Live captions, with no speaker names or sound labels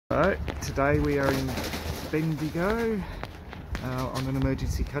So today we are in Bendigo on an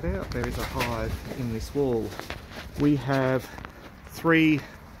emergency cutout. There is a hive in this wall. We have 3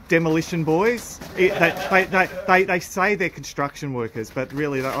 demolition boys. They say they're construction workers, but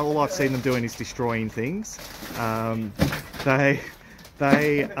really all I've seen them doing is destroying things. They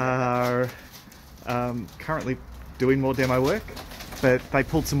are currently doing more demo work, but they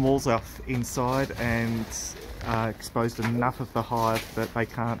pulled some walls off inside and exposed enough of the hive that they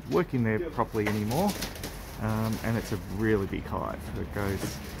can't work in there properly anymore. And it's a really big hive. It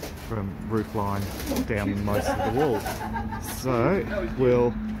goes from roof line down most of the walls. So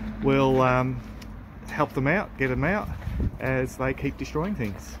we'll help them out, get them out as they keep destroying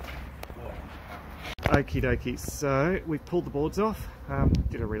things. Okie dokie, so we've pulled the boards off,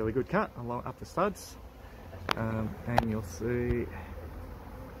 did a really good cut along up the studs, and you'll see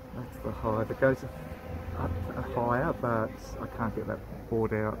that's the hive. It goes up higher, but I can't get that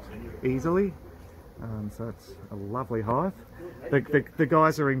board out easily. So it's a lovely hive. The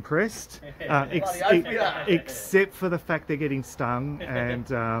guys are impressed, except for the fact they're getting stung. And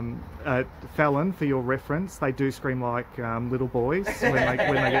Fallon, for your reference, they do scream like little boys when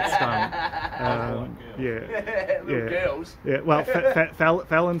they get stung. Girls. Yeah. Well,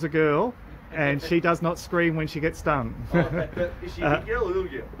 Fallon's a girl, and she does not scream when she gets stung. Is she a big girl or a little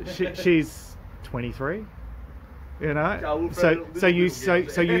girl? She's 23. You know, so you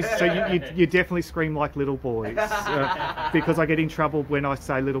definitely scream like little boys, because I get in trouble when I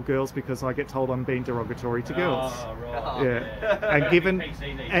say little girls because I get told I'm being derogatory to girls. Oh, right.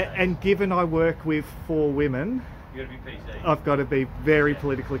 Yeah, and given I work with 4 women, you gotta be PC. I've got to be very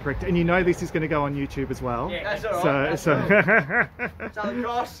politically correct, and you know this is going to go on YouTube as well. Yeah, that's all right. Southern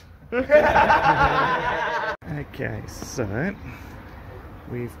Cross. Okay, so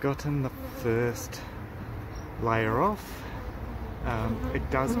we've gotten the first layer off. It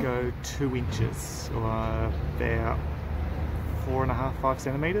does go 2 inches, or about 4.5–5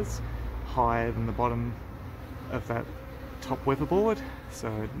 centimeters higher than the bottom of that top weatherboard,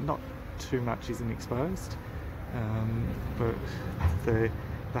 so not too much isn't exposed. But the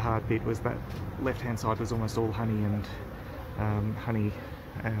hard bit was that left hand side was almost all honey, and honey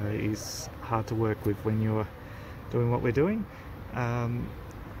is hard to work with when you're doing what we're doing.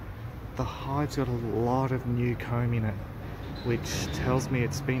 The hive's got a lot of new comb in it, which tells me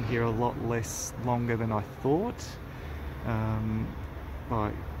it's been here a lot longer than I thought.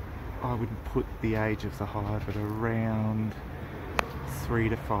 Like, I would put the age of the hive at around 3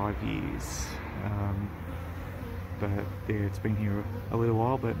 to 5 years. But yeah, it's been here a little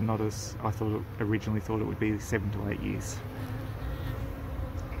while, but not as I originally thought it would be, 7 to 8 years.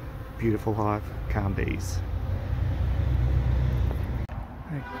 Beautiful hive, calm bees.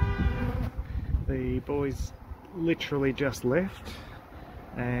 The boys literally just left,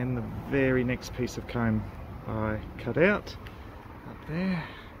 and the very next piece of comb I cut out up there,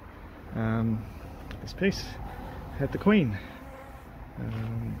 this piece had the queen.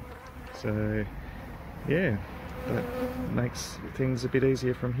 So yeah, that makes things a bit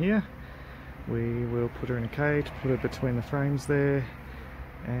easier from here. We will put her in a cage, put her between the frames there,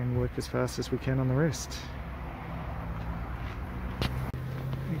 and work as fast as we can on the rest.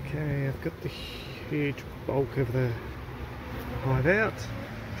 Okay, I've got the huge bulk of the hive out,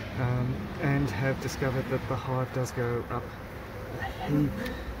 and have discovered that the hive does go up a heap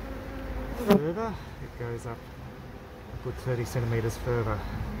further. It goes up a good 30 centimetres further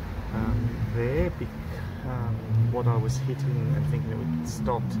there. What I was hitting and thinking it would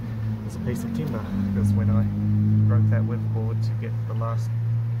stop was a piece of timber, because when I broke that weatherboard to get the last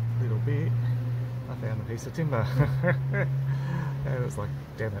little bit, I found a piece of timber. And it was like,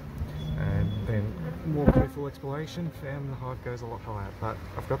 damn it. And then more careful exploration, found the hive goes a lot higher. But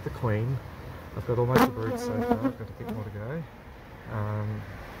I've got the queen, I've got almost a brood so far, I've got a bit more to go.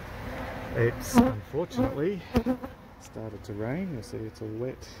 It's unfortunately started to rain. You'll see it's all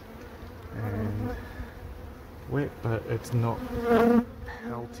wet, but it's not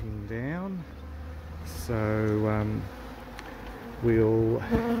pelting down. So we'll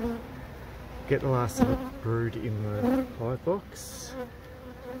get the last of the brood in the hive box,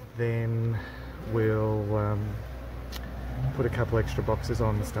 then we'll put a couple extra boxes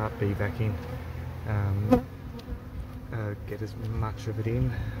on and start bee vacuuming. Get as much of it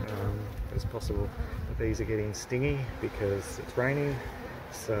in as possible. The bees are getting stingy because it's raining,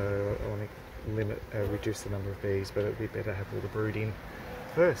 so I want to reduce the number of bees, but it would be better to have all the brood in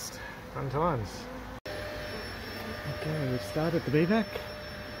first. Fun times. Okay, we've started the bee vac.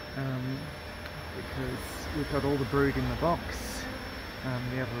 Because we've got all the brood in the box.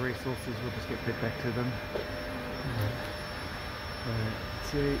 The other resources we'll just get fed back to them.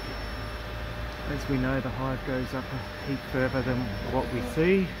 see, as we know, the hive goes up a heap further than what we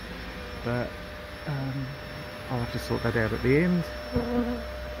see, but I'll have to sort that out at the end.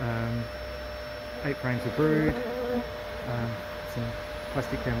 8 frames of brood, some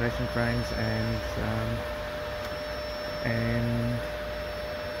plastic foundation frames, and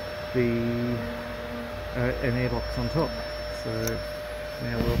an airbox on top. So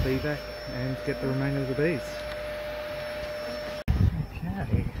now we'll be back and get the remainder of the bees.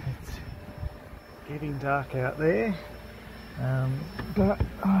 Okay, it's getting dark out there, but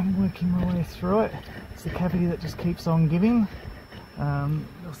I'm working my way through it. It's the cavity that just keeps on giving.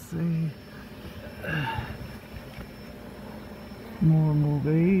 You'll see more and more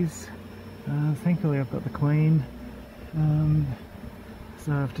bees. Thankfully I've got the queen,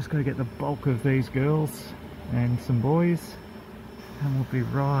 so I've just got to get the bulk of these girls and some boys and we'll be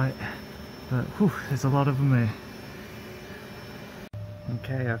right, but whew, there's a lot of them there.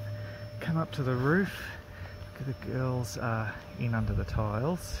 Okay, I've come up to the roof. The girls are in under the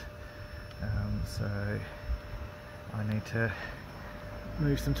tiles, so I need to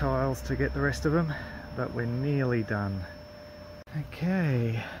move some tiles to get the rest of them, but we're nearly done.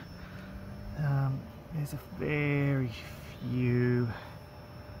 Okay, there's a very few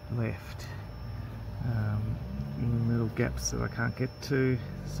left in little gaps that I can't get to.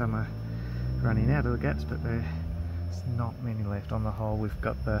 Some are running out of the gaps, but there's not many left. On the whole, we've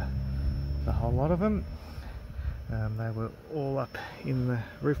got the whole lot of them. They were all up in the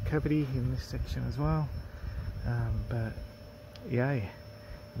roof cavity in this section as well, but yay,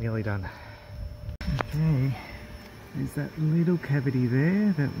 nearly done. Okay, there's that little cavity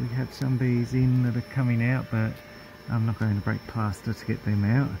there that we have some bees in that are coming out, but I'm not going to break plaster to get them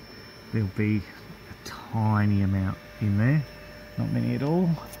out. There'll be a tiny amount in there, not many at all.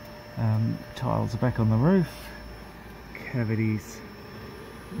 Tiles are back on the roof, cavities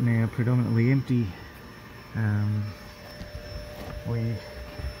now predominantly empty. We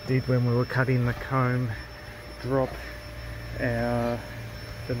did, when we were cutting the comb, drop the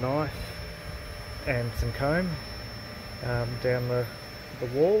knife and some comb down the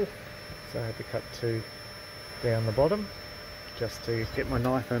wall, so I had to cut 2 down the bottom just to get my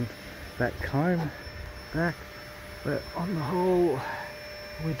knife and that comb back. But on the whole,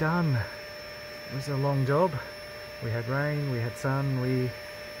 we're done. It was a long job. We had rain, we had sun, we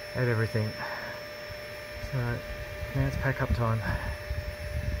had everything. So now it's pack up time.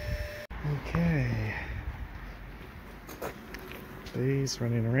 Okay, bees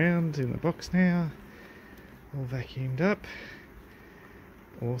running around in the box now, all vacuumed up.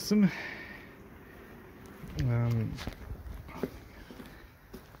 Awesome.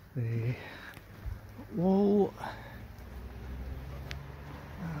 The wall,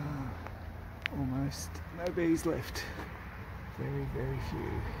 almost no bees left. Very, very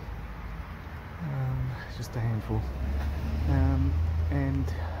few. Just a handful, and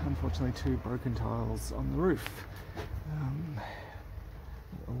unfortunately 2 broken tiles on the roof.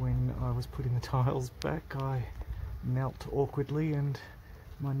 When I was putting the tiles back, I knelt awkwardly and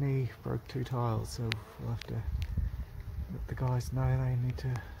my knee broke 2 tiles, so we'll have to let the guys know they need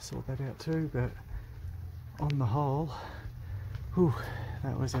to sort that out too. But on the whole, whew,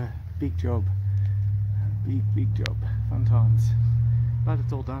 that was a big job, big job, fun times. But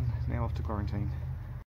it's all done, now off to quarantine.